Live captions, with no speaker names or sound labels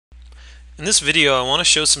In this video, I want to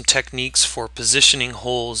show some techniques for positioning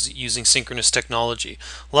holes using synchronous technology.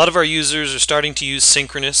 A lot of our users are starting to use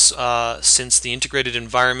synchronous since the integrated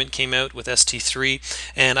environment came out with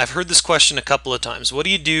ST3, and I've heard this question a couple of times. What do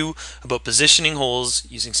you do about positioning holes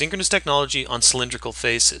using synchronous technology on cylindrical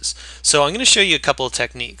faces? So I'm going to show you a couple of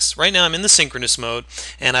techniques. Right now I'm in the synchronous mode,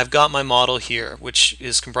 and I've got my model here, which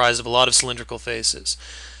is comprised of a lot of cylindrical faces.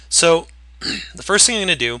 So the first thing I'm going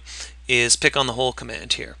to do is pick on the hole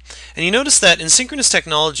command here. And you notice that in synchronous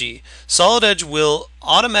technology, Solid Edge will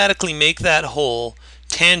automatically make that hole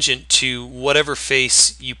tangent to whatever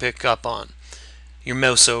face you pick up on your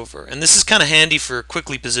mouse over. And this is kind of handy for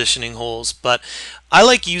quickly positioning holes, but I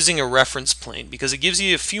like using a reference plane because it gives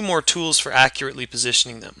you a few more tools for accurately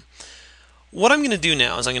positioning them. What I'm going to do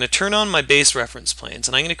now is I'm going to turn on my base reference planes,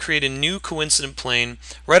 and I'm going to create a new coincident plane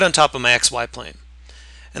right on top of my XY plane.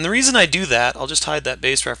 And the reason I do that, I'll just hide that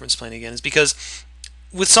base reference plane again, is because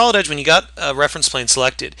with Solid Edge, when you got a reference plane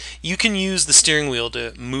selected, you can use the steering wheel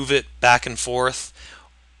to move it back and forth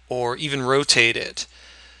or even rotate it.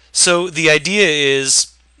 So the idea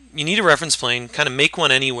is you need a reference plane, kind of make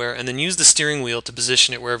one anywhere, and then use the steering wheel to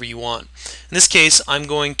position it wherever you want. In this case, I'm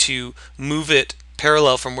going to move it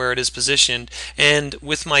parallel from where it is positioned, and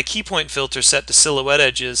with my key point filter set to silhouette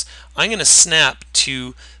edges, I'm going to snap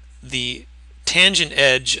to the tangent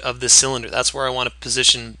edge of this cylinder. That's where I want to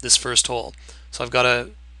position this first hole. So I've got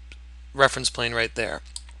a reference plane right there.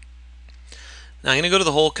 Now I'm going to go to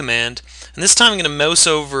the hole command, and this time I'm going to mouse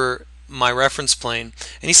over my reference plane,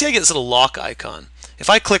 and you see I get this little lock icon. If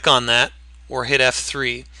I click on that or hit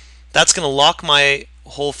F3, that's going to lock my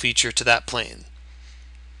hole feature to that plane.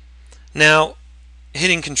 Now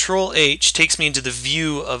hitting Control H takes me into the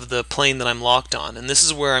view of the plane that I'm locked on, and this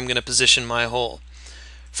is where I'm going to position my hole.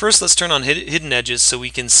 First, let's turn on hidden edges so we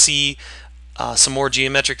can see some more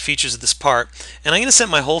geometric features of this part. And I'm going to set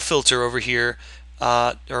my hole filter over here,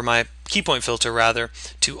 or my key point filter rather,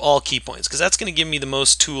 to all key points, because that's going to give me the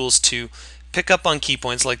most tools to pick up on key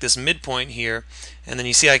points like this midpoint here. And then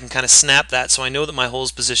you see I can kind of snap that so I know that my hole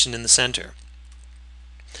is positioned in the center.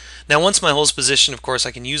 Now once my hole is positioned, of course,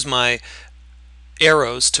 I can use my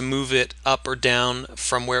arrows to move it up or down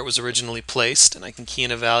from where it was originally placed, and I can key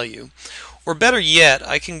in a value. Or better yet,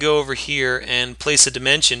 I can go over here and place a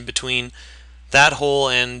dimension between that hole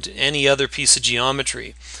and any other piece of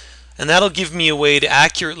geometry. And that'll give me a way to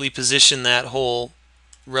accurately position that hole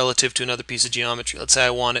relative to another piece of geometry. Let's say I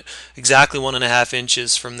want it exactly 1.5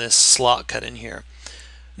 inches from this slot cut in here.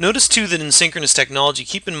 Notice too that in synchronous technology,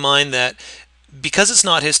 keep in mind that because it's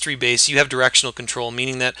not history based, you have directional control,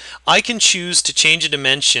 meaning that I can choose to change a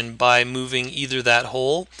dimension by moving either that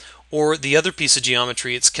hole or the other piece of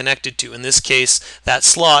geometry it's connected to, in this case that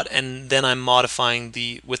slot, and then I'm modifying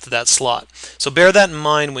the width of that slot. So bear that in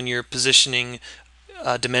mind when you're positioning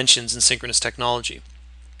dimensions in synchronous technology.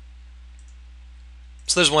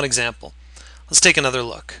 So there's one example. Let's take another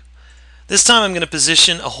look. This time I'm going to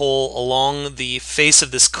position a hole along the face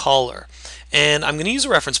of this collar, and I'm going to use a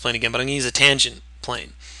reference plane again, but I'm going to use a tangent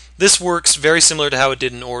plane. This works very similar to how it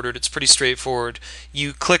did in Ordered. It's pretty straightforward.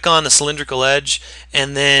 You click on the cylindrical edge,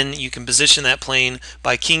 and then you can position that plane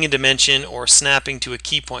by keying a dimension or snapping to a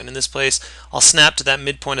key point. In this place, I'll snap to that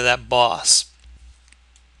midpoint of that boss.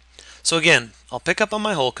 So again, I'll pick up on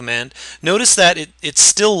my hole command. Notice that it's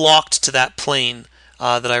still locked to that plane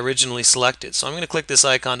that I originally selected. So I'm going to click this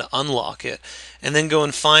icon to unlock it, and then go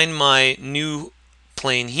and find my new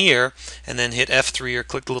plane here, and then hit F3 or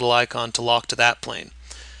click the little icon to lock to that plane.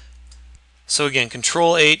 So again,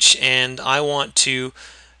 Control H, and I want to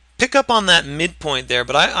pick up on that midpoint there,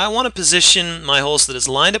 but I want to position my hole so that it's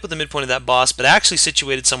lined up with the midpoint of that boss, but actually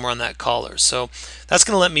situated somewhere on that collar. So that's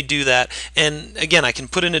going to let me do that. And again, I can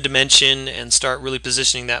put in a dimension and start really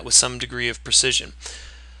positioning that with some degree of precision.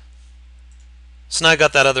 So now I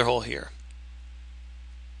got that other hole here.